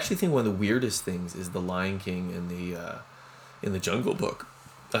I actually think one of the weirdest things is the Lion King and in the Jungle Book.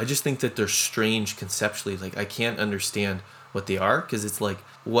 I just think that they're strange conceptually. Like, I can't understand what they are, because it's like,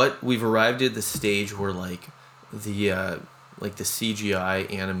 what we've arrived at the stage where, like, the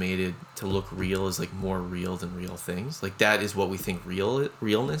CGI animated to look real is, like, more real than real things. Like, that is what we think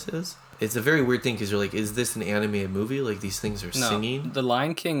realness is. It's a very weird thing, because you're like, is this an animated movie? Like, these things are singing? The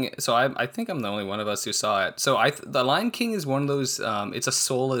Lion King, so I think I'm the only one of us who saw it. So the Lion King is one of those, it's a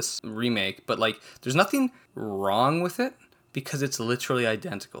soulless remake, but, like, there's nothing wrong with it because it's literally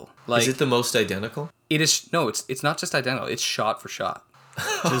identical. Like, is it the most identical? It is. No, it's not just identical. It's shot for shot.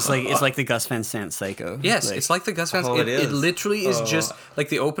 So it's like the Gus Van Sant Psycho. Yes, it's like the Gus Van Sant. It literally is just like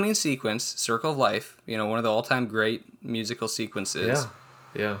the opening sequence, Circle of Life, you know, one of the all-time great musical sequences.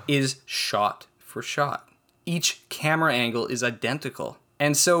 Yeah. Is shot for shot. Each camera angle is identical.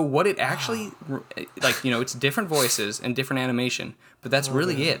 And so what it actually, like, you know, it's different voices and different animation, but that's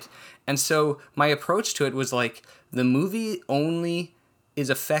really it. And so my approach to it was like, the movie only is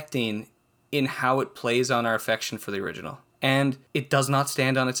affecting in how it plays on our affection for the original. and it does not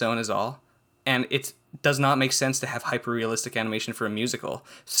stand on its own at all. And it does not make sense to have hyper-realistic animation for a musical.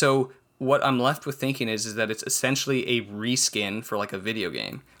 So what I'm left with thinking is that it's essentially a reskin for like a video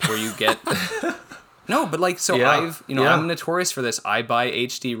game where you get... No, but like, so I'm notorious for this. I buy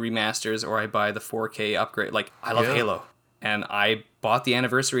HD remasters or I buy the 4K upgrade. Like, I love Halo. And I bought the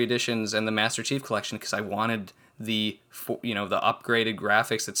anniversary editions and the Master Chief Collection because I wanted the upgraded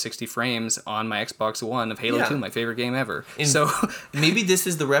graphics at 60 frames on my Xbox One of Halo 2, my favorite game ever. And so maybe this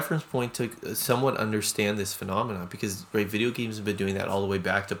is the reference point to somewhat understand this phenomenon, because video games have been doing that all the way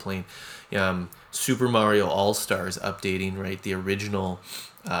back to playing Super Mario All-Stars, updating the original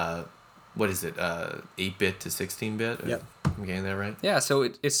 8-bit to 16-bit. Yep. I'm getting that right? Yeah, so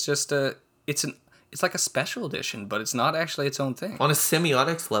it's just it's like a special edition, but it's not actually its own thing. On a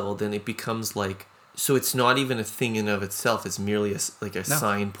semiotics level, then it becomes like, so it's not even a thing in of itself. It's merely a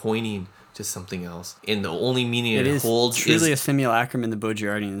sign pointing to something else. And the only meaning it holds is... It is truly a simulacrum in the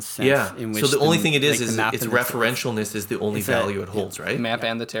Baudrillardian sense. Yeah, in which so the only thing it is its referentialness is the only value it holds, right? Map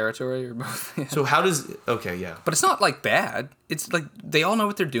and the territory, or both. So how does... Okay, yeah. But it's not like bad. It's like they all know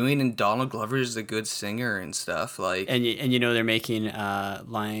what they're doing, and Donald Glover is a good singer and stuff. Like, and they're making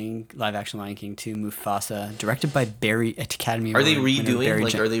live action Lion King 2, Mufasa, directed by Barry Academy. Are they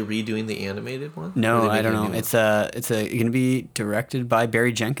redoing Are they redoing the animated one? No, I don't know. It's going to be directed by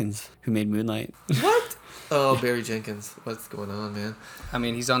Barry Jenkins, who made Moonlight. What? Oh, Barry Jenkins, what's going on, man? I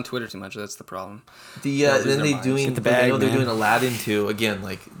mean, he's on Twitter too much. That's the problem. They're doing Aladdin 2 again.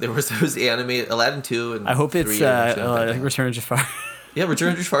 Like there was animated Aladdin 2 and I hope it's Return of Jafar. Yeah,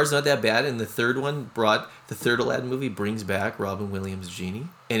 Return of Jafar is not that bad, and the third Aladdin movie brings back Robin Williams' genie,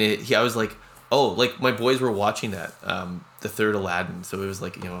 and I was like, oh, like my boys were watching that the third Aladdin, so it was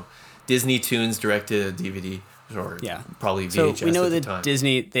like Disney Toons directed a DVD. Or probably VHS. So we know at the that time.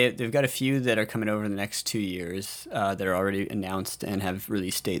 Disney, they've got a few that are coming over in the next 2 years that are already announced and have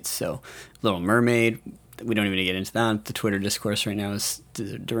release dates. So Little Mermaid, we don't even get into that. The Twitter discourse right now is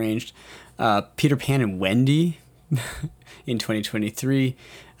deranged. Peter Pan and Wendy in 2023.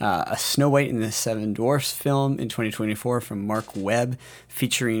 A Snow White and the Seven Dwarfs film in 2024 from Mark Webb,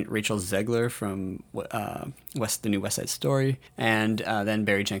 featuring Rachel Zegler from the new West Side Story, and then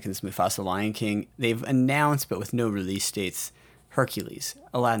Barry Jenkins' Mufasa Lion King. They've announced, but with no release dates, Hercules,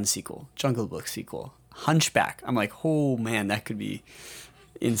 Aladdin sequel, Jungle Book sequel, Hunchback. I'm like, oh man, that could be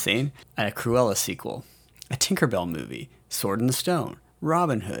insane. A Cruella sequel, a Tinkerbell movie, Sword in the Stone,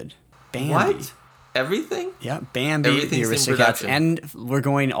 Robin Hood, Bambi. What? Everything? Yeah, Bambi, the Aristocats, and we're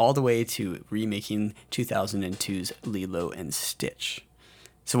going all the way to remaking 2002's Lilo and Stitch.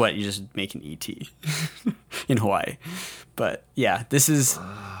 So what, you're just making E.T. in Hawaii. But yeah, this is,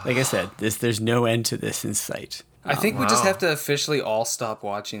 like I said, there's no end to this in sight. I think we just have to officially all stop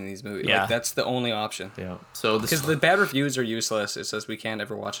watching these movies. Yeah. Like, that's the only option. Yeah. So because the bad reviews are useless. It says we can't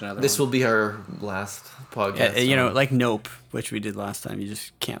ever watch another This one. will be our last podcast. Yeah, like Nope, which we did last time. You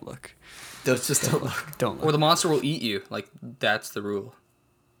just can't look. Just don't look. Don't look. Or the monster will eat you. Like, that's the rule.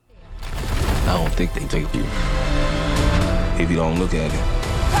 I don't think they take you if you don't look at it.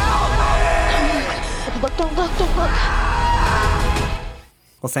 Look, don't look, don't look.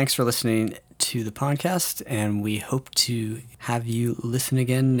 Well, thanks for listening to the podcast, and we hope to have you listen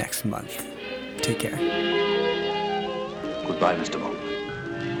again next month. Take care. Goodbye, Mr. Bond.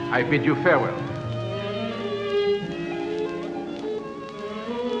 I bid you farewell.